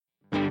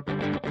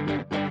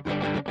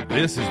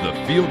This is the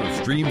Field of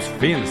Streams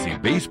Fantasy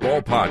Baseball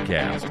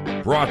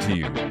Podcast, brought to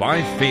you by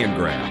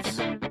Fangraphs.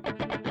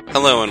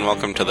 Hello and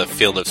welcome to the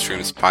Field of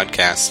Streams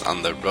Podcast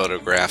on the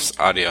Rotographs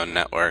Audio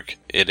Network.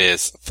 It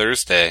is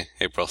Thursday,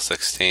 April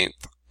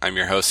 16th. I'm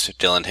your host,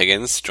 Dylan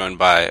Higgins, joined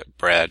by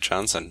Brad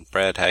Johnson.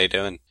 Brad, how you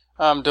doing?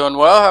 I'm doing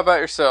well. How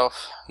about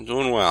yourself? I'm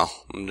doing well.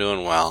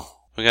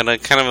 We got a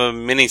kind of a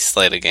mini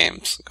slate of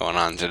games going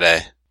on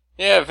today.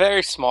 Yeah,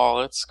 very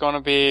small. It's going to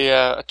be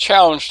a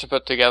challenge to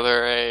put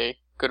together a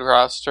good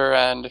roster,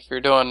 and if you're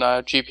doing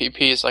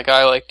GPPs like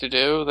I like to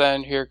do,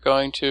 then you're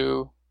going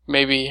to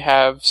maybe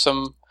have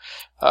some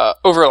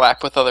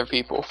overlap with other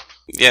people.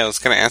 Yeah, I was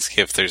going to ask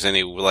you if there's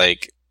any,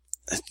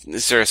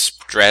 is there a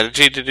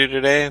strategy to do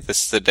today?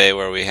 This is the day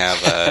where we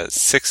have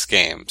 6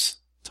 games.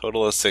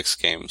 Total of 6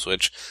 games,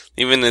 which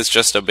even as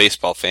just a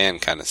baseball fan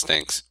kind of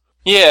stinks.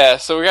 Yeah,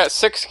 so we got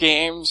 6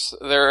 games.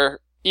 They're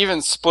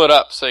even split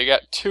up, so you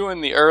got 2 in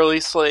the early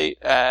slate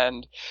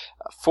and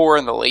 4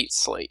 in the late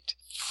slate.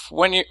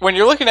 When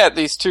you're looking at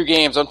these 2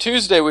 games, on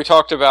Tuesday we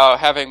talked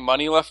about having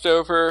money left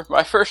over.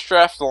 My first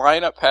draft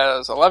lineup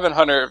has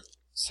 $1,100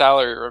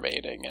 salary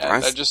remaining,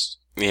 and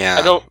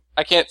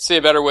I can't see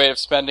a better way of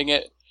spending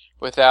it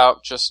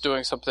without just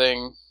doing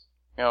something,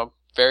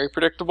 very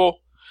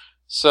predictable.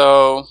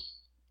 So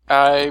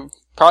I'm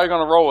probably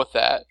going to roll with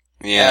that.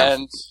 Yeah.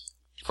 And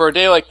for a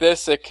day like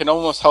this, it can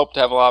almost help to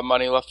have a lot of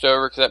money left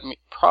over, because that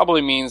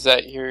probably means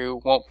that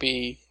you won't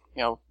be,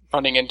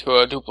 running into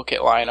a duplicate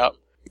lineup.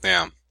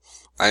 Yeah.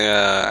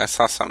 I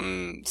saw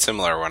something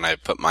similar when I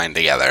put mine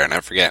together, and I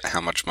forget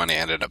how much money I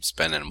ended up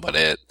spending, but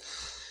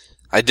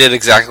I did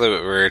exactly what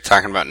we were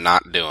talking about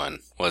not doing,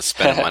 was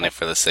spending money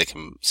for the sake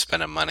of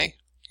spending money,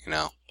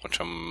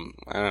 which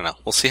I don't know.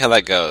 We'll see how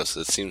that goes.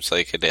 It seems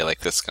like a day like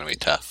this is going to be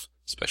tough,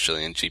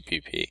 especially in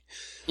GPP.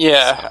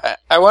 Yeah, so.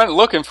 I went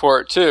looking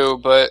for it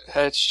too, but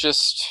it's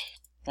just,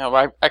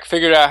 I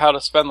figured out how to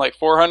spend like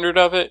 400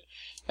 of it,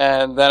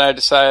 and then I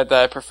decided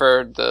that I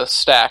preferred the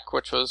stack,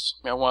 which was,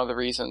 one of the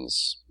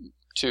reasons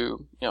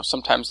to,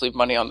 sometimes leave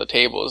money on the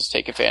table is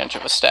take advantage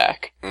of a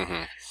stack.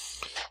 Mm-hmm.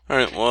 All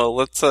right, well,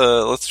 let's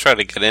try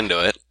to get into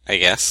it, I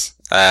guess.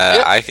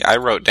 I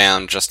wrote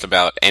down just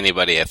about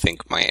anybody I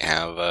think might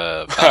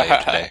have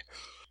value today.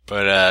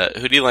 But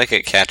who do you like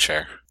at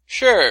catcher?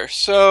 Sure.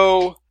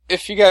 So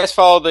if you guys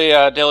follow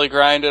the Daily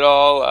Grind at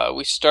all,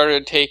 we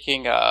started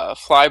taking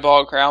fly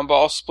ball, ground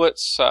ball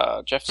splits.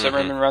 Jeff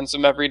Zimmerman runs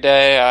them every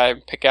day. I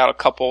pick out a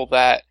couple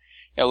that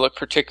look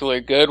particularly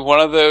good. One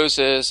of those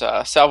is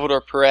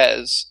Salvador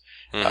Perez.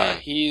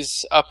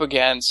 He's up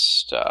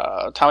against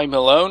Tommy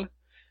Milone,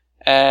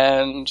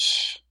 and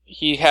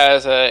he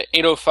has a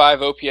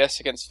 805 OPS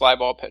against fly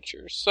ball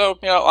pitchers. So,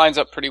 it lines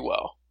up pretty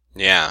well.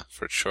 Yeah,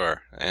 for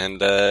sure.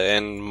 And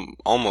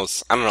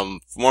almost, I don't know,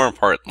 more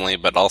importantly,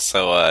 but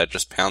also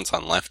just pounds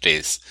on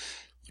lefties,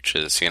 which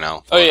is,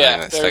 Oh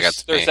yeah,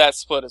 there's that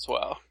split as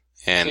well.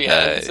 And so,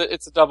 yeah,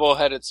 it's a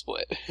double-headed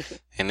split.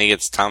 And he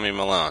gets Tommy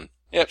Milone.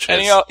 Yep,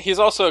 and he's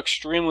also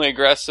extremely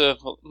aggressive.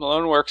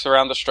 Milone works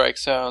around the strike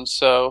zone,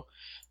 so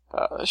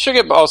should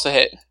get balls to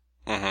hit.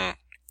 Mm-hmm.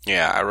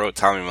 Yeah, I wrote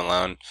Tommy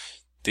Milone.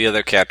 The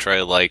other catcher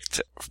I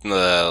liked from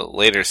the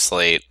later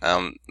slate,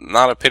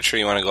 not a pitcher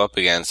you want to go up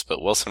against,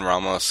 but Wilson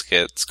Ramos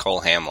gets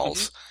Cole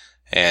Hamels.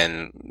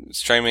 And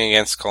streaming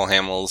against Cole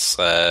Hamels,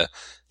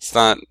 it's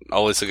not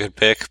always a good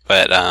pick,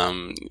 but,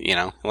 he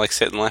likes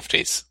hitting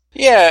lefties.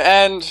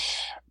 Yeah, and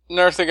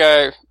another thing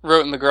I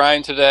wrote in the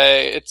grind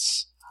today,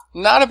 it's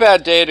not a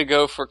bad day to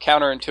go for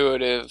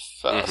counterintuitive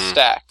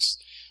stacks.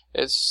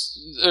 There's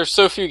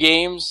so few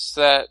games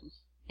that,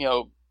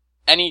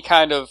 any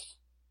kind of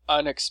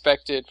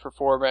unexpected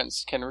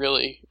performance can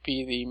really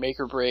be the make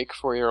or break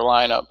for your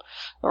lineup.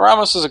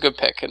 Ramos is a good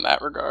pick in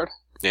that regard.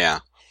 Yeah.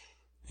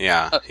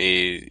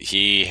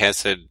 He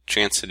has a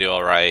chance to do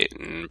all right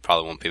and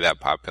probably won't be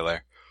that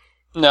popular.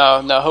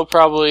 No, he'll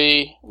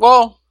probably,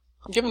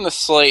 given the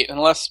slate,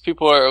 unless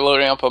people are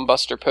loading up on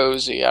Buster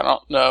Posey, I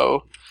don't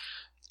know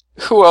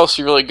who else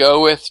you really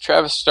go with.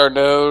 Travis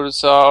d'Arnaud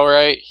is all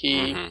right.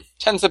 He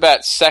tends to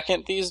bat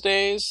second these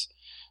days,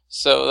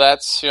 so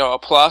that's a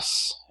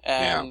plus.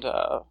 And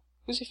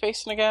who's he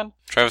facing again?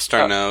 Travis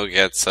d'Arnaud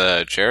gets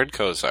Jared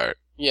Cozart.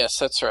 Yes,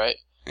 that's right.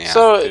 Yeah,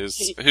 so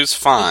who's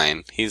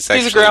fine. He's Yeah.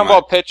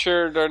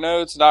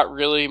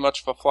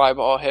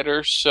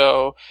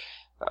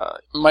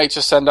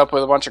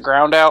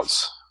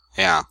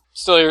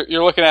 Still,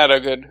 you're looking at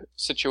a good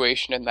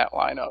situation in that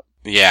lineup.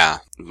 Yeah,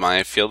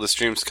 my Field of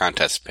Streams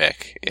contest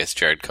pick is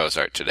Jared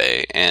Cozart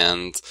today,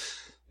 and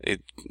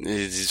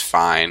he's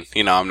fine.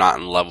 I'm not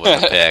in love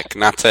with the pick.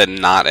 Not to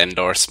not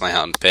endorse my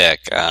own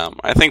pick.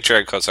 I think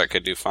Jared Cozart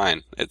could do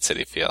fine at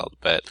Citi Field,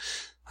 but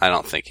I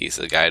don't think he's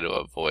the guy to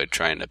avoid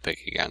trying to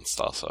pick against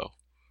also.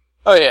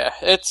 Oh yeah,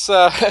 it's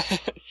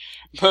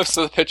most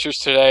of the pitchers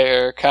today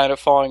are kind of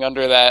falling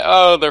under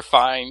that, they're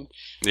fine.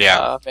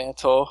 Yeah.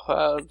 Mantle.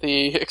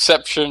 The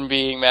exception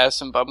being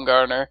Madison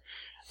Bumgarner.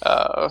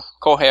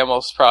 Cole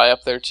Hamels probably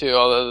up there too,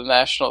 although the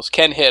Nationals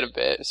can hit a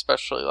bit,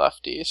 especially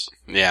lefties.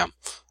 Yeah.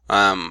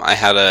 I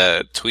had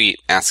a tweet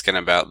asking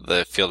about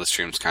the Field of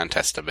Streams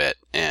contest a bit,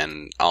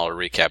 and I'll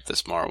recap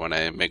this more when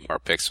I make more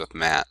picks with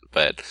Matt,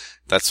 but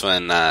that's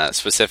when,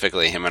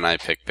 specifically him and I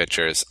picked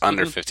pitchers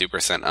under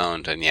 50%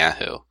 owned in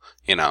Yahoo.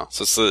 You know,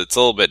 so it's a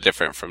little bit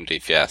different from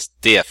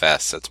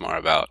DFS. It's more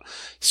about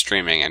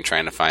streaming and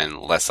trying to find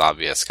less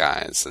obvious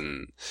guys.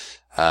 And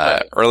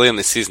early in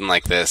the season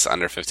like this,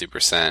 under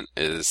 50%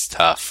 is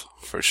tough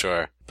for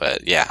sure.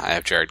 But yeah, I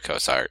have Jared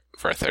Cosart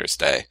for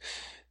Thursday,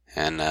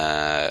 and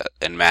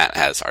Matt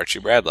has Archie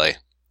Bradley.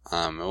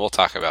 And we'll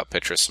talk about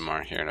pitchers some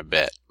more here in a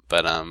bit.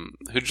 But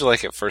who'd you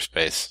like at first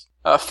base?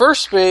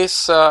 First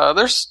base,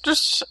 there's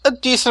just a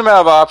decent amount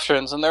of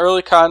options in the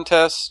early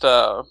contest.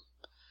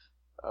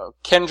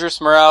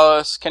 Kendrys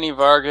Morales, Kenny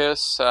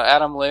Vargas,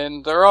 Adam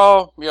Lind, they're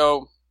all,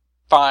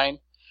 fine.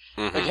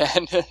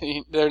 Again,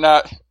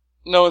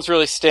 no one's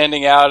really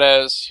standing out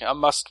as a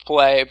must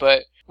play,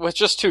 but with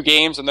just 2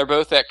 games and they're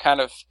both at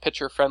kind of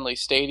pitcher friendly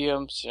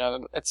stadiums,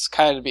 it's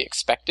kind of to be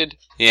expected.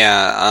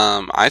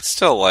 Yeah, I'd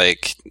still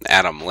like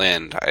Adam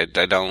Lind.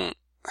 I don't,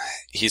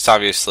 he's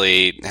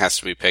obviously has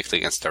to be picked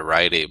against a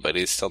righty, but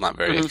he's still not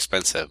very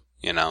expensive,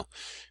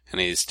 and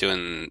he's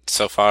doing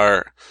so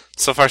far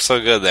so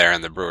good there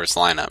in the Brewers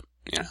lineup,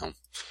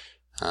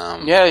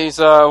 Yeah, he's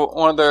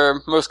one of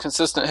their most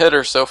consistent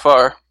hitters so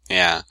far.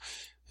 Yeah,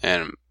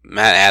 and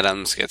Matt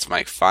Adams gets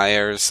Mike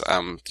Fiers.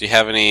 Do you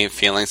have any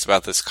feelings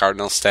about this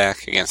Cardinals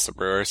stack against the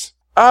Brewers?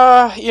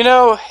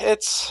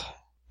 It's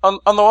on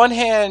the one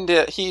hand,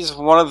 he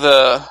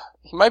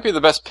might be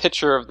the best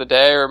pitcher of the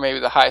day, or maybe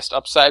the highest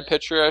upside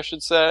pitcher, I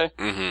should say.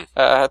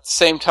 At the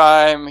same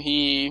time,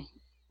 he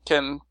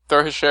can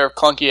throw his share of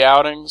clunky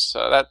outings.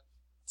 That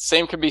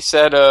same could be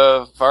said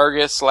of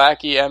Vargas,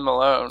 Lackey, and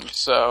Malone.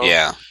 So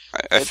yeah,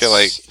 I feel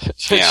like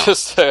it's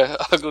just an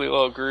ugly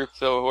little group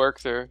to work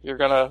through. You're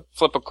gonna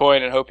flip a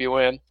coin and hope you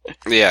win.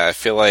 Yeah, I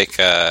feel like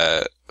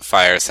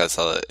Fiers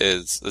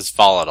is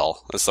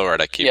volatile. That's the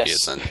word I keep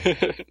using.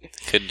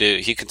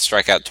 He could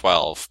strike out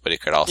 12, but he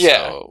could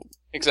also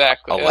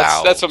exactly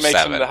allow that's what makes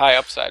 7. him the high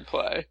upside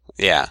play.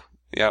 Yeah,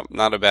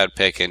 not a bad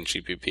pick in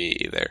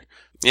GPP either.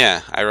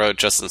 Yeah, I wrote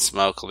Justin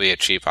Smoke will be a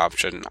cheap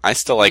option. I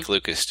still like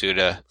Lucas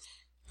Duda.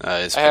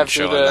 He's been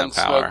showing that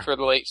power. Smoke for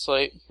the late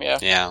slate. Yeah.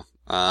 Yeah.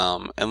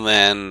 And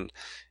then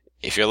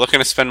if you're looking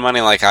to spend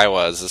money like I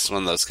was, this is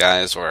one of those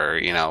guys where,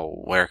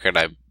 where could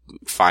I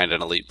find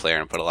an elite player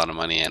and put a lot of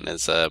money in,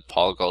 is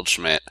Paul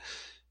Goldschmidt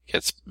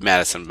gets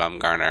Madison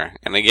Bumgarner.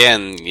 And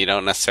again, you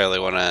don't necessarily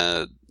want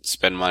to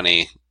spend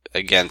money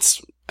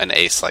against an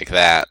ace like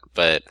that,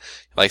 but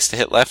he likes to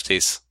hit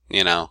lefties,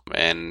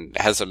 and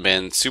hasn't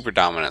been super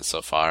dominant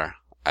so far.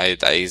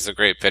 He's a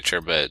great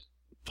pitcher, but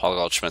Paul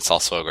Goldschmidt's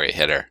also a great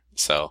hitter.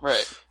 So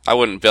I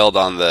wouldn't build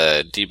on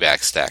the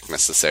D-back stack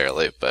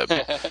necessarily, but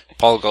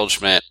Paul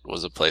Goldschmidt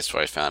was a place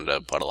where I found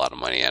to put a lot of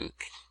money in.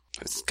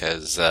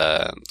 Because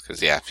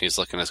he's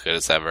looking as good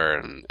as ever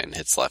and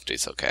hits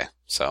lefties okay.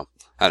 So,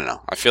 I don't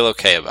know. I feel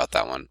okay about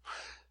that one.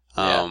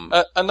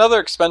 Another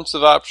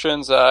expensive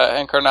option's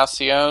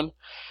Encarnacion.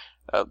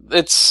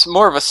 It's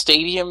more of a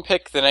stadium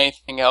pick than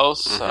anything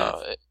else.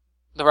 The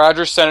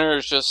Rogers Center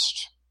is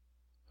just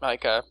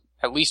like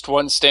at least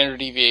one standard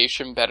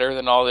deviation better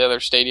than all the other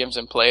stadiums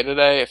in play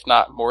today, if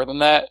not more than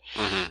that.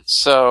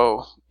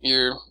 So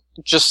you're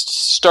just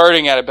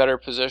starting at a better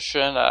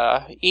position.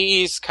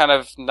 He's kind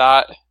of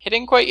not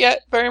hitting quite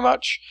yet very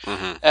much.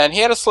 And he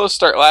had a slow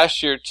start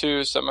last year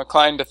too, so I'm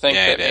inclined to think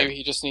that maybe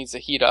he just needs to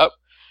heat up.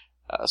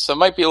 So it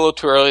might be a little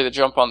too early to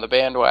jump on the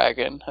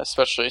bandwagon,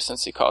 especially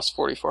since he costs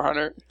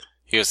 $4,400.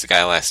 He was the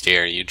guy last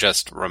year you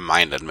just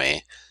reminded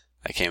me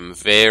I came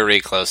very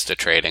close to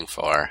trading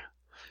for,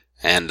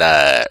 and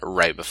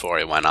right before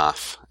he went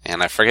off.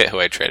 And I forget who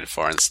I traded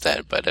for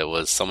instead, but it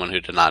was someone who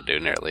did not do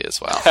nearly as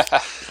well.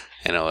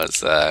 And it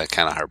was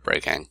kind of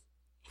heartbreaking,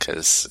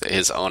 because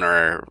his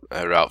owner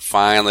had about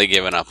finally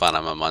given up on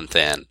him a month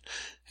in,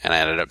 and I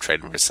ended up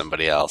trading for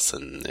somebody else,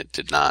 and it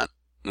did not.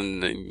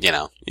 And,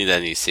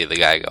 then you see the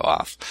guy go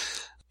off.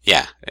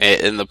 Yeah,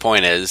 and the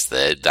point is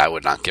that I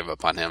would not give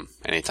up on him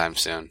anytime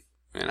soon,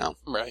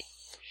 Right.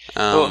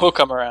 He'll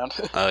come around.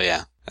 Oh,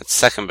 yeah. At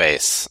second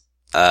base,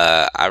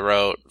 I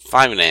wrote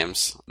 5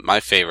 names. My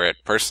favorite,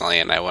 personally,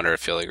 and I wonder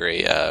if you'll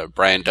agree,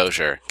 Brian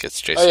Dozier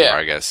gets Jason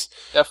Vargas.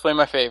 Definitely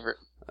my favorite.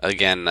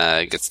 Again,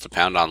 gets to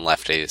pound on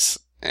lefties,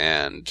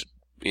 and,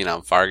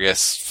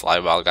 Vargas, fly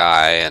ball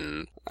guy,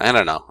 and I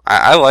don't know.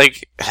 I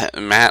like,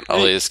 Matt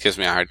always gives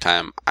me a hard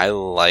time. I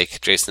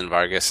like Jason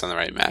Vargas in the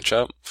right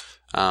matchup.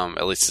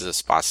 At least as a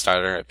spot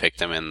starter. I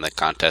picked him in the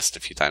contest a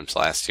few times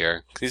last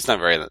year. He's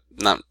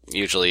not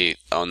usually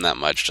owned that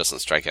much, doesn't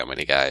strike out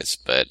many guys,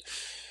 but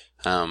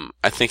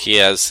I think he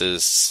has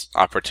his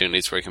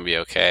opportunities where he can be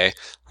okay.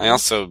 I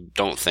also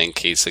don't think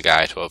he's a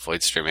guy to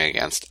avoid streaming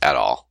against at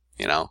all.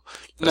 There's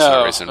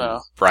no reason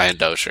Brian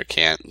Dozier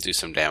can't do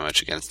some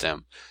damage against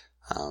him.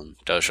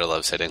 Dozier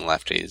loves hitting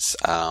lefties.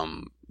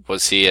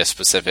 Was he a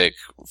specific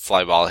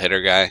fly ball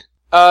hitter guy?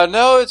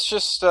 No, it's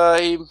just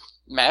he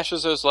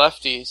mashes those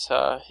lefties.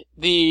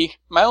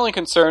 My only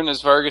concern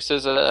is Vargas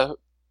is a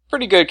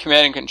pretty good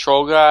command and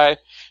control guy.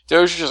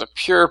 Dozier's a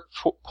pure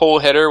pull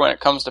hitter when it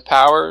comes to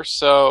power,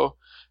 so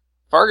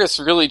Vargas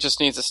really just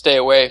needs to stay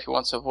away if he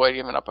wants to avoid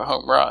giving up a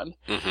home run.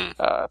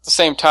 Mm-hmm. At the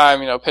same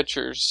time,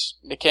 pitchers,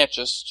 they can't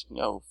just,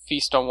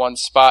 feast on one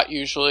spot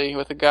usually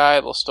with a guy.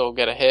 They'll still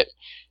get a hit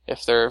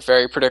if they're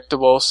very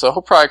predictable. So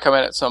he'll probably come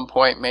in at some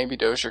point. Maybe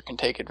Dozier can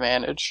take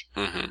advantage.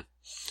 Mm-hmm.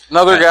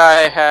 Another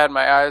guy I had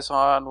my eyes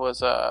on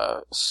was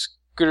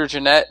Scooter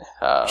Gennett.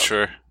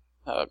 Sure.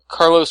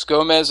 Carlos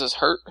Gomez is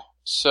hurt,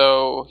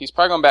 so he's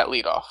probably going to bat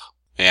leadoff.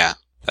 Yeah,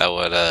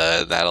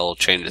 that'll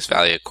change his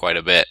value quite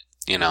a bit,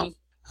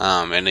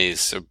 Mm-hmm. And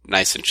he's a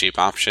nice and cheap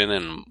option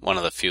and one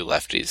of the few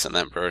lefties in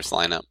that Brewers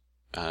lineup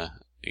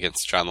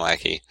against John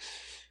Lackey.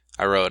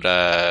 I wrote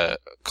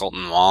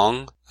Colton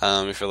Wong.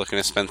 If you're looking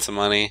to spend some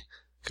money,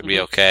 could be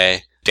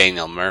okay.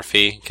 Daniel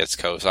Murphy gets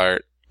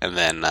Cozart, and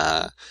then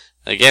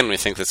again, we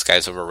think this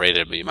guy's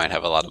overrated, but you might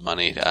have a lot of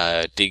money.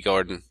 D.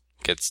 Gordon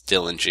gets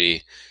Dylan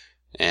G,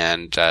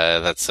 and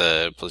that's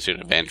a platoon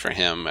advantage for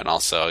him, and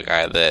also a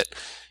guy that,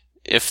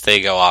 if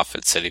they go off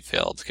at Citi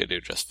Field, could do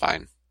just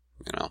fine,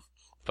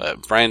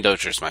 But Brian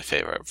Dozier's my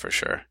favorite for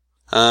sure.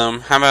 How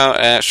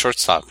about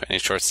shortstop? Any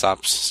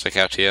shortstops stick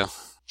out to you?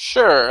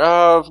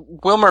 Sure.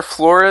 Wilmer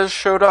Flores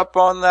showed up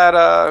on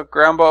that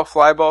ground ball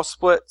fly ball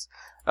split.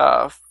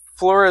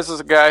 Flores is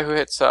a guy who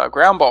hits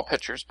ground ball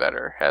pitchers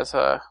better. Has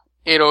a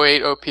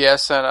 808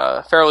 OPS and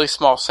a fairly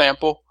small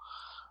sample.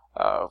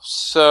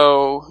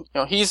 So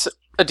he's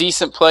a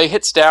decent play.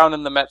 Hits down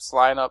in the Mets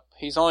lineup.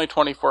 He's only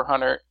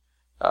 2,400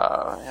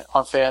 on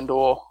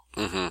FanDuel.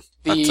 Mm-hmm.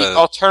 The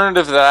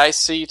alternative that I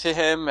see to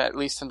him, at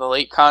least in the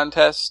late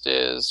contest,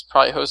 is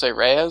probably Jose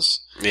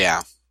Reyes.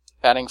 Yeah.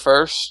 Batting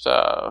first,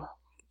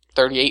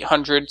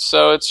 3,800.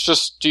 So it's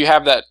just, do you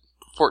have that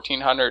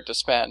 1,400 to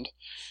spend?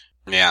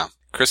 Yeah.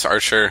 Chris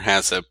Archer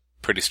has a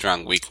pretty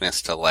strong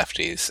weakness to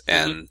lefties,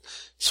 and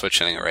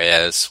switching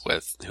Reyes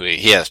with who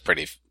he has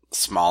pretty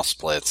small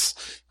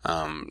splits,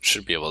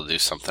 should be able to do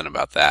something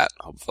about that,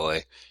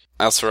 hopefully.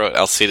 I also wrote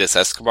Alcides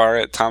Escobar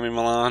at Tommy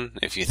Milone,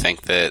 if you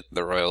think that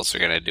the Royals are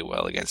going to do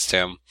well against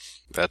him.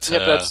 That's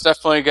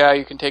definitely a guy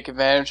you can take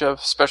advantage of,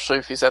 especially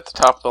if he's at the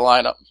top of the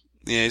lineup.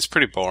 Yeah, he's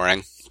pretty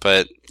boring,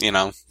 but,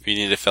 if you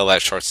need to fill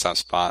that shortstop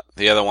spot.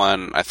 The other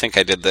one, I think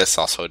I did this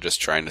also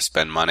just trying to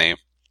spend money,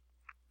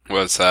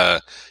 was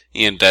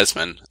Ian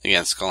Desmond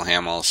against Cole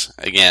Hamels.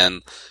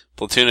 Again,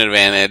 platoon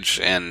advantage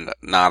and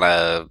not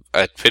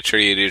a pitcher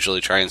you'd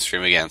usually try and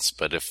stream against,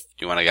 but if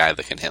you want a guy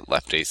that can hit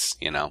lefties,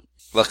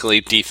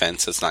 Luckily,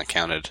 defense is not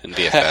counted in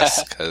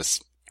DFS because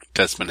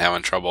Desmond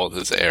having trouble with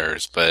his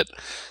errors, but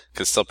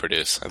could still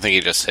produce. I think he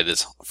just hit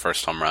his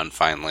first home run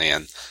finally,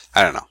 and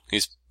I don't know.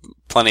 He's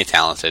plenty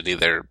talented,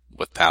 either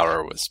with power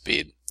or with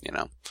speed, He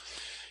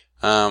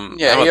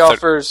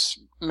offers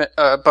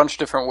a bunch of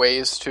different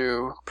ways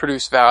to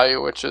produce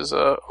value, which is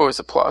always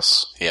a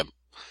plus. Yep.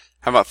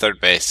 How about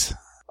third base?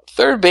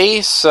 Third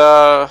base,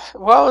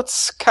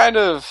 it's kind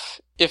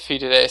of iffy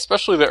today,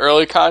 especially the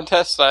early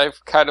contest.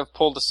 I've kind of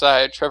pulled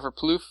aside Trevor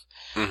Plouffe,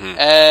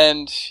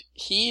 and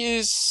he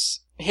has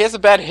a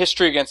bad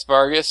history against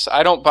Vargas.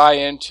 I don't buy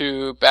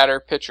into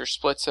batter-pitcher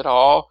splits at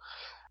all,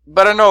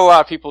 but I know a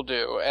lot of people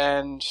do,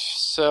 and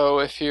so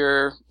if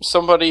you're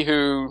somebody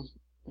who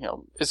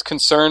is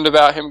concerned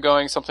about him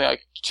going something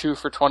like 2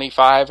 for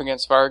 25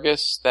 against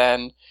Vargas,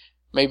 then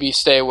maybe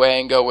stay away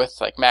and go with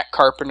like Matt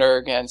Carpenter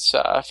against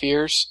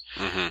Fears.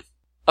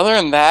 Other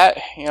than that,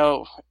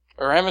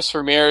 Aramis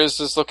Ramirez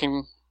is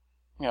looking,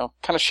 kind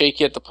of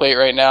shaky at the plate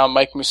right now.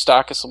 Mike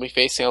Moustakas will be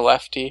facing a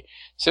lefty,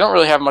 so you don't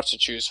really have much to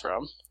choose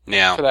from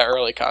for that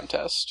early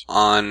contest.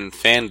 On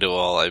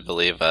FanDuel, I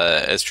believe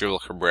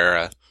Asdrubal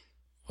Cabrera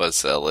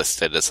was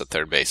listed as a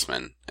third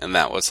baseman, and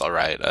that was all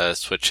right.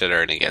 Switch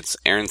hitter and against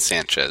Aaron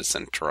Sanchez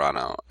in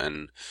Toronto,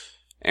 and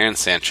Aaron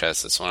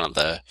Sanchez is one of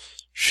the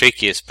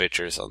shakiest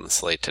pitchers on the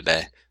slate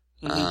today.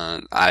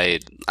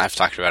 I've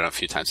talked about him a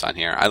few times on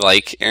here. I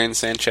like Aaron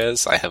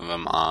Sanchez. I have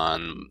him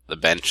on the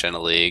bench in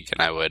a league,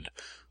 and I would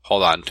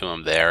hold on to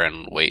him there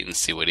and wait and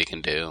see what he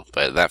can do.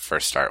 But that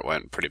first start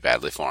went pretty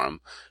badly for him,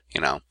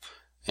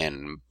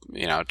 And,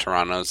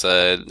 Toronto's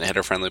a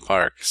hitter-friendly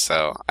park,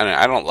 so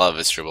I don't love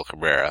Asdrubal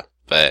Cabrera,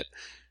 but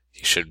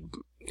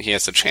he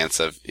has a chance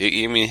of,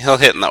 he'll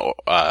hit in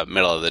the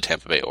middle of the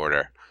Tampa Bay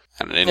order.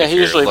 And he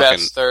usually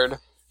bats third.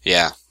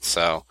 Yeah,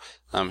 so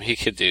he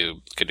could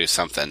do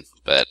something,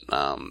 but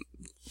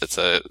it's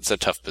a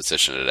tough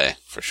position today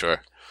for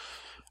sure.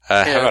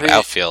 How about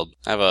outfield?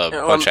 I have a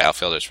bunch of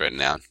outfielders written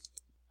down.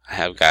 I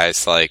have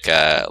guys like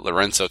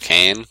Lorenzo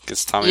Cain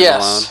against Tommy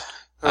Milone.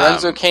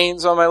 Lorenzo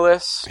Cain's on my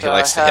list. He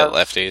likes to hit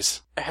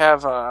lefties. I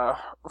have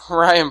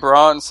Ryan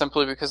Braun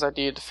simply because I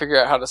needed to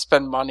figure out how to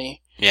spend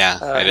money. Yeah,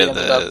 I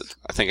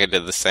think I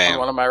did the same on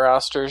one of my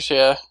rosters.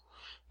 Yeah,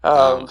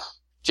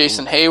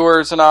 Jason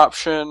Hayward's an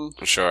option.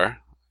 Sure.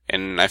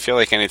 And I feel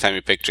like anytime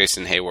you pick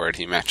Jason Hayward,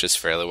 he matches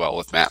fairly well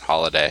with Matt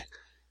Holliday.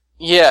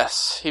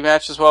 Yes, he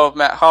matches well with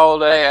Matt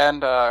Holliday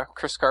and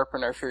Chris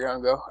Carpenter if you're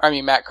going to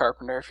go. Matt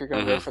Carpenter if you're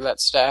going to go for that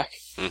stack.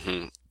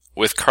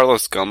 With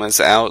Carlos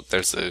Gomez out,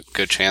 there's a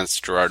good chance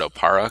Gerardo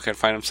Parra can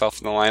find himself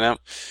in the lineup.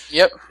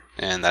 Yep.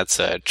 and that's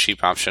a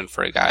cheap option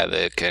for a guy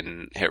that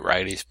can hit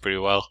righties pretty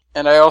well.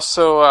 And I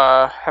also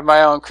have my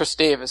eye on Chris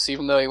Davis,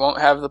 even though he won't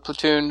have the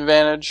platoon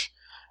advantage.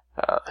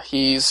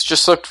 He's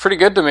just looked pretty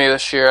good to me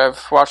this year.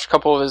 I've watched a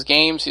couple of his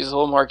games. He's a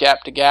little more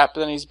gap-to-gap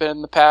than he's been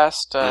in the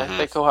past. I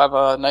think he'll have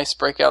a nice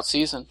breakout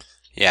season.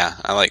 Yeah,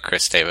 I like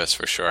Chris Davis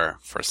for sure,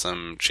 for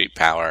some cheap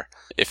power.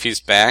 If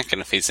he's back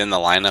and if he's in the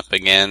lineup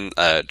again,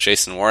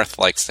 Jason Worth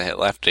likes to hit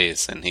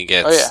lefties, and he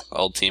gets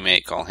old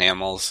teammate Cole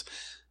Hamels.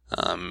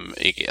 A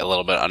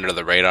little bit under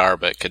the radar,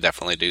 but could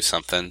definitely do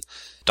something.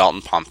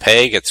 Dalton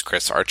Pompey gets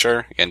Chris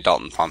Archer. Again,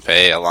 Dalton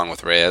Pompey, along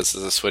with Reyes,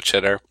 is a switch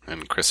hitter,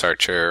 and Chris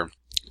Archer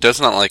does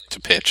not like to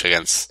pitch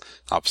against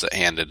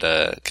opposite-handed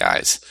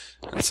guys,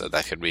 and so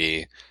that could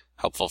be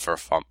helpful for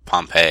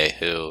Pompey,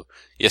 who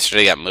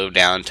yesterday got moved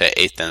down to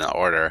 8th in the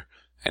order,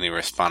 and he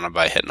responded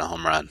by hitting a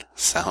home run.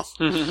 So,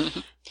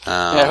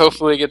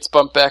 hopefully he gets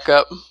bumped back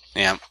up.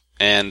 Yeah,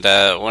 and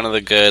one of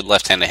the good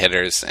left-handed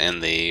hitters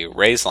in the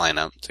Rays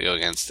lineup to go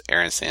against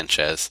Aaron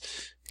Sanchez,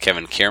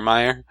 Kevin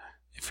Kiermaier.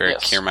 If you're a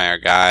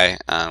Kiermaier guy,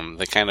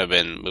 they kind of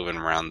been moving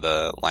around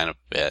the lineup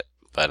a bit,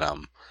 but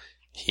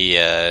he,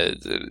 I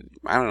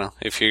don't know,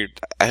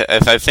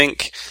 I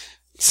think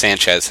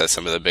Sanchez has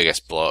some of the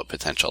biggest blow-up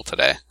potential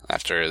today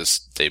after his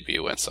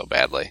debut went so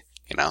badly,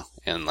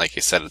 and like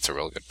you said, it's a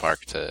real good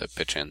park to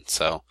pitch in,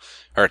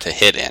 or to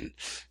hit in.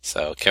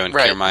 So Kevin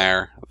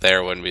Kiermaier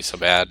there wouldn't be so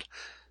bad.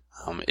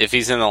 If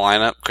he's in the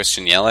lineup,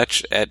 Christian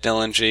Yelich at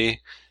Dylan G.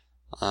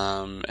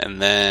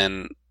 And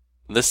then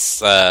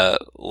this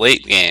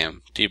late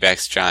game,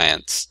 D-backs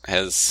Giants,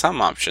 has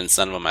some options,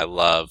 none of them I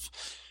love.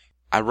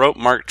 I wrote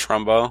Mark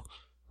Trumbo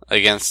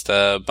against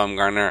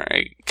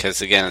Bumgarner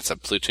because, again, it's a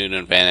platoon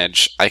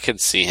advantage. I could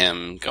see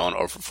him going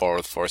over 4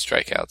 with 4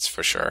 strikeouts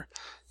for sure.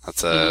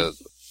 That's a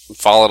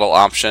volatile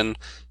option,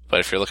 but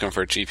if you're looking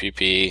for a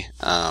GPP,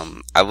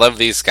 I love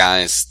these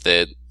guys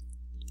that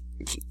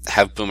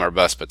have boom or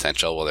bust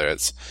potential, whether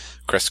it's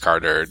Chris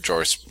Carter,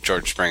 George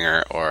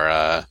Springer,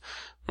 or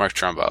Mark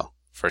Trumbo,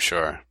 for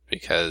sure,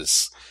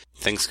 because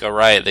things go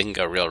right, they can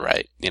go real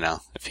right.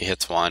 If he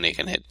hits 1, he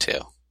can hit 2.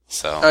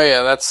 So. Oh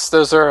yeah,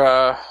 those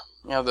are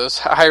those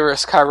high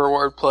risk, high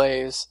reward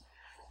plays.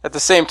 At the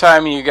same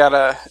time, you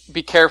gotta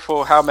be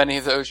careful how many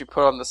of those you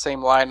put on the same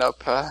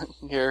lineup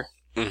here.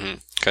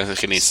 Because it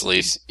can easily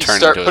you turn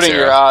start into a putting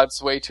zero. your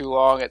odds way too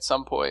long at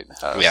some point.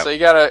 So you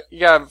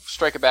gotta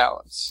strike a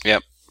balance.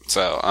 Yep.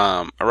 So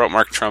I wrote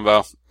Mark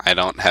Trumbo. I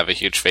don't have a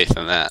huge faith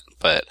in that,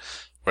 but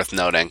worth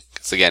noting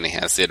because again he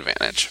has the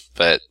advantage.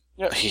 But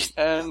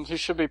and he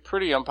should be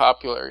pretty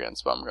unpopular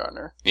against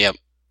Bumgarner. Yep.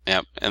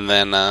 And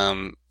then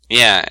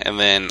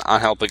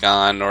Angel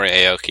Pagan, Nori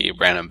Aoki,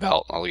 Brandon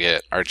Belt. I'll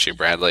get Archie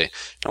Bradley.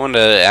 I wanted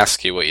to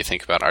ask you what you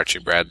think about Archie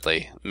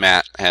Bradley.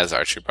 Matt has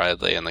Archie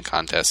Bradley in the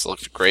contest.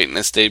 Looked great in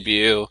his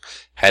debut.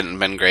 Hadn't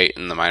been great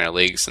in the minor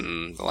leagues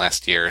in the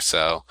last year or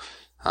so.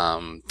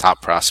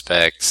 Top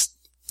prospects.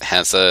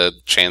 Has a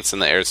chance in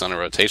the Arizona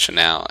rotation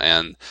now.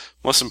 And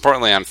most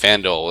importantly on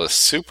FanDuel was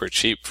super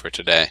cheap for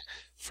today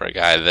for a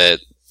guy that,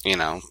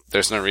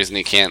 there's no reason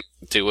he can't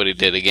do what he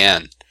did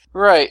again.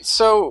 Right.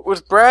 So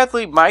with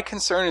Bradley, my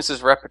concern is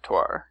his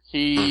repertoire.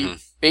 He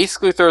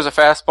basically throws a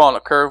fastball and a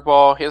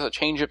curveball. He has a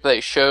changeup that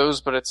he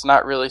shows, but it's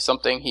not really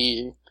something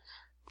he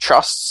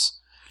trusts.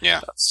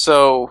 Yeah.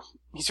 So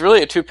he's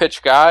really a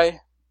 2-pitch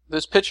guy.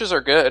 Those pitches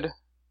are good.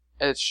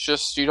 It's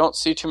just you don't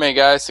see too many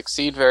guys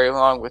succeed very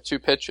long with 2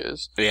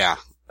 pitches. Yeah.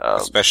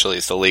 Especially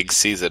as the league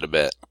sees it a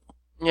bit.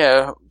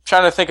 Yeah. I'm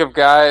trying to think of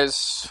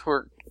guys who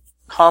are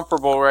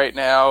comparable right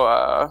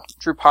now.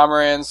 Drew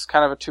Pomeranz,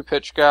 kind of a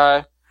 2-pitch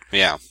guy.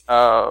 Yeah.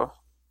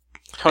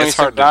 Tony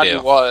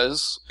Sandani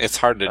was. It's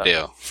hard to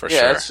do, for sure.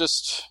 Yeah,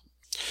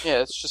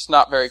 it's just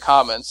not very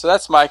common. So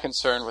that's my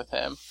concern with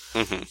him.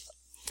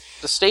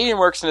 The stadium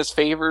works in his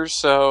favor,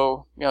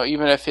 so,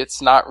 even if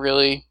it's not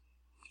really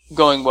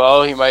going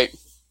well, he might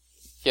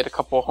get a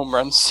couple home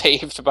runs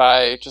saved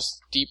by just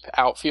deep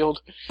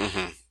outfield.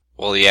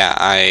 Well, yeah,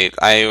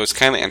 I was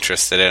kind of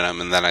interested in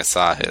him, and then I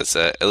saw his,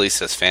 at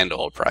least his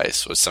FanDuel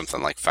price was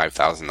something like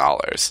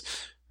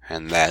 $5,000.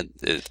 And that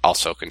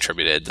also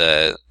contributed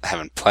to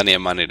having plenty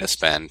of money to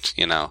spend,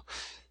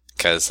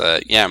 because,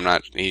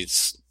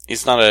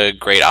 he's not a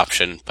great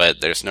option,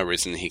 but there's no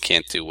reason he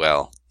can't do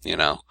well,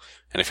 And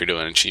if you're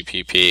doing a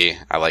GPP,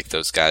 I like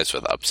those guys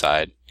with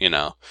upside,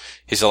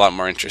 He's a lot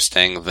more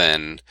interesting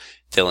than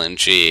Dylan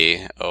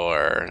G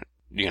or,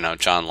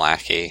 John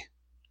Lackey.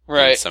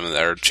 Right.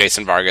 Or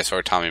Jason Vargas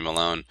or Tommy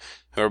Milone,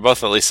 who are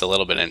both at least a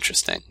little bit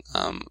interesting.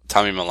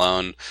 Tommy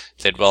Milone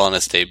did well in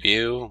his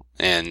debut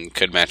and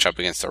could match up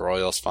against the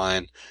Royals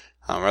fine.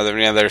 Are there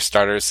any other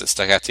starters that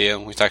stuck out to you?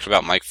 We talked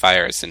about Mike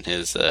Fiers and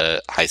his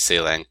high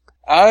ceiling.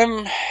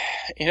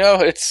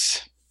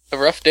 It's a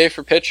rough day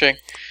for pitching.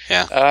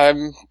 Yeah.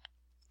 I'm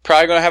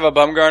probably going to have a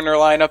Bumgarner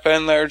lineup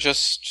in there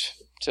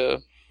just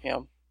to,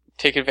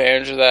 take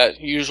advantage of that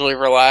usually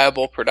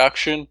reliable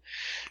production.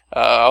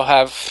 I'll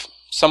have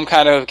some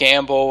kind of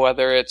gamble,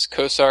 whether it's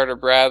Cosart or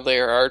Bradley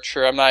or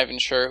Archer. I'm not even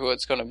sure who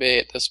it's going to be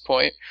at this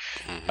point.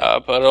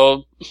 But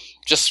it'll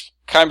just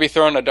kind of be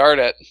throwing a dart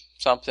at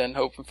something,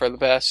 hoping for the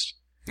best.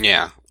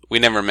 Yeah. We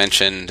never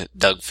mentioned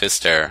Doug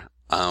Fister,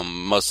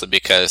 mostly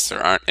because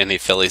there aren't any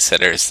Phillies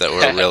hitters that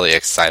were really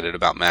excited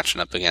about matching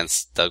up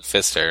against Doug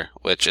Fister,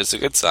 which is a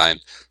good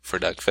sign for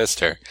Doug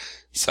Fister.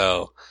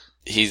 So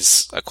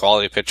he's a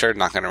quality pitcher,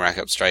 not going to rack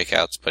up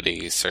strikeouts, but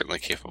he's certainly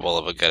capable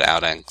of a good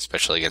outing,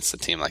 especially against a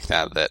team like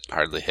that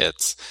hardly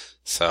hits.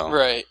 So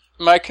right.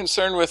 My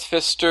concern with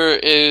Fister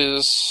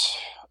is,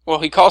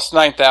 well, he costs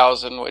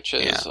 $9,000, which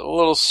is a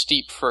little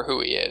steep for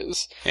who he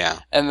is.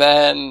 Yeah. And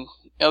then,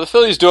 the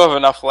Phillies do have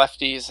enough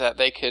lefties that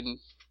they could,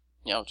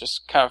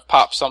 just kind of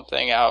pop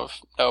something out of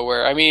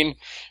nowhere. I mean,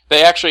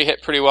 they actually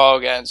hit pretty well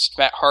against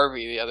Matt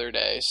Harvey the other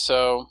day,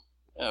 so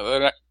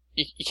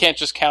you can't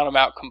just count them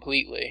out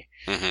completely.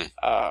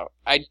 Mm-hmm.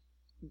 I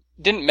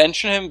didn't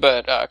mention him,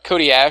 but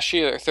Cody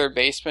Asche, their third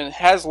baseman,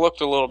 has looked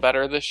a little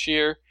better this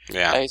year.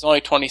 Yeah. He's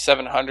only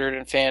 2,700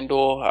 in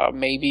FanDuel.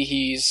 Maybe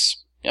he's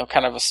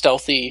kind of a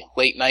stealthy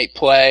late night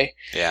play.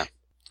 Yeah.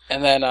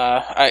 And then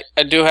I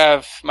do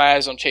have my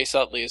eyes on Chase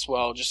Utley as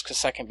well, just because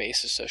second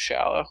base is so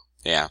shallow.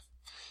 Yeah.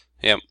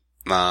 Yep.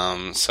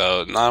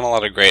 So not a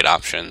lot of great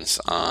options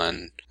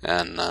on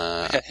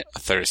a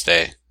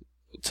Thursday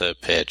to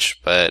pitch,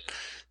 but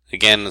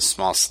again, a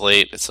small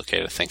slate. It's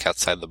okay to think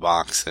outside the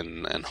box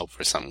and hope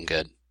for something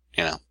good.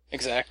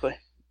 Exactly.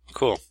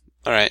 Cool.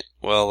 All right.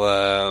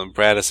 Well,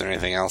 Brad, is there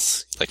anything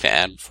else you'd like to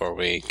add before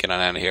we get on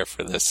out of here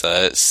for this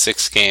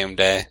 6-game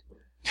day?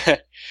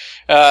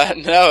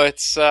 No,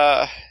 it's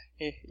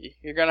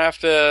you're gonna have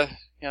to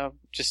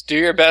just do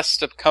your best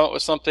to come up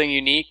with something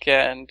unique,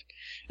 and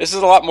this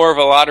is a lot more of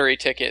a lottery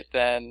ticket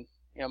than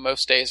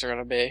most days are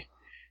gonna be.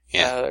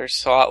 Yeah.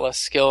 There's a lot less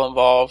skill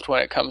involved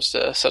when it comes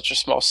to such a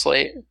small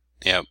slate.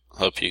 Yep.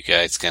 Hope you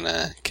guys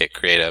gonna get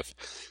creative.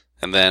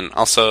 And then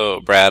also,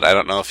 Brad, I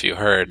don't know if you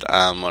heard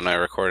when I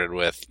recorded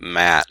with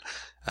Matt.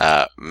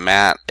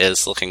 Matt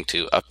is looking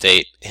to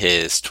update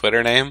his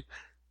Twitter name,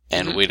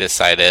 and we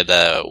decided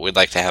we'd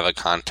like to have a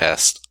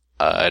contest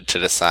to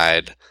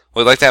decide.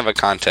 We'd like to have a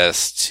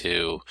contest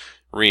to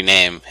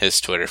rename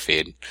his Twitter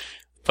feed,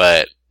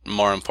 but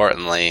more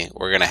importantly,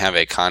 we're going to have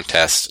a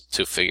contest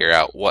to figure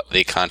out what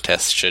the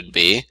contest should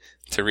be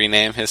to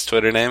rename his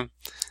Twitter name.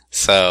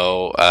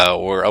 So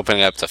we're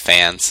opening it up to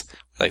fans.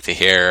 We'd like to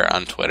hear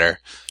on Twitter,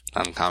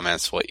 on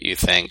comments, what you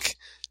think.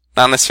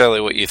 Not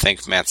necessarily what you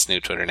think Matt's new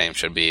Twitter name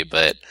should be,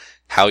 but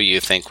how you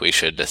think we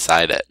should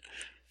decide it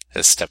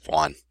is step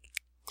one.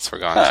 So we're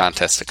going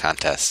contest to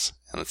contest.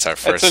 And it's our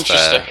first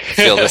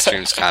Field of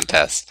Streams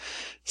contest.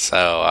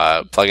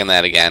 So plug in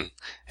that again.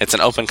 It's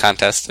an open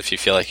contest if you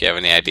feel like you have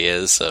any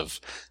ideas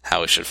of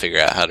how we should figure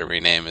out how to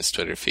rename his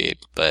Twitter feed.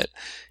 But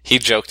he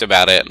joked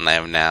about it, and I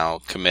have now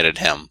committed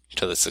him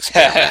to this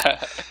experiment.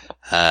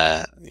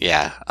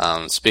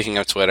 Speaking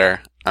of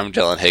Twitter, I'm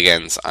Dylan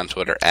Higgins on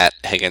Twitter at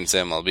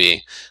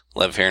HigginsMLB.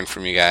 Love hearing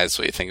from you guys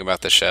what you think about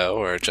the show,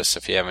 or just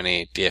if you have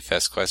any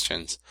DFS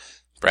questions.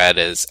 Brad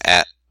is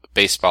at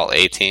Baseball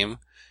A-Team,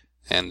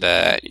 and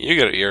you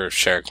get your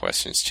share of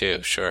questions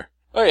too, sure.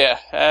 Oh yeah,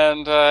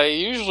 and I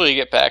usually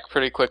get back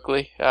pretty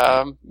quickly.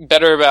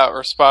 Better about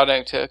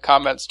responding to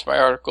comments to my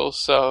articles,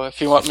 so if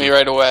you want me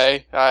right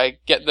away, I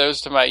get those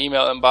to my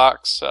email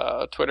inbox.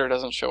 Twitter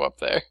doesn't show up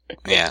there.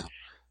 Yeah.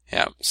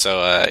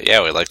 So,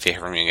 we'd like to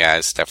hear from you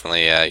guys.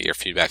 Definitely, your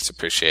feedback's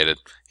appreciated.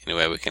 Any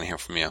way we can hear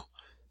from you.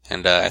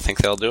 And I think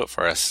that'll do it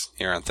for us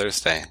here on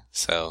Thursday.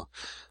 So,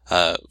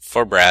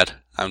 for Brad,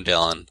 I'm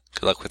Dylan.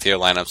 Good luck with your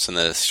lineups in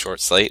this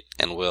short slate,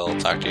 and we'll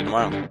talk to you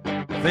tomorrow.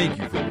 Thank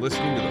you for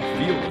listening to the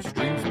Field of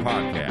Streams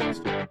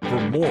podcast. For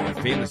more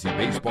fantasy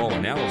baseball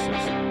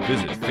analysis,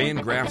 visit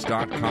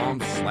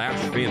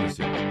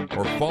fangraphs.com/fantasy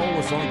or follow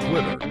us on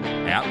Twitter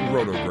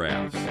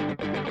 @Rotographs.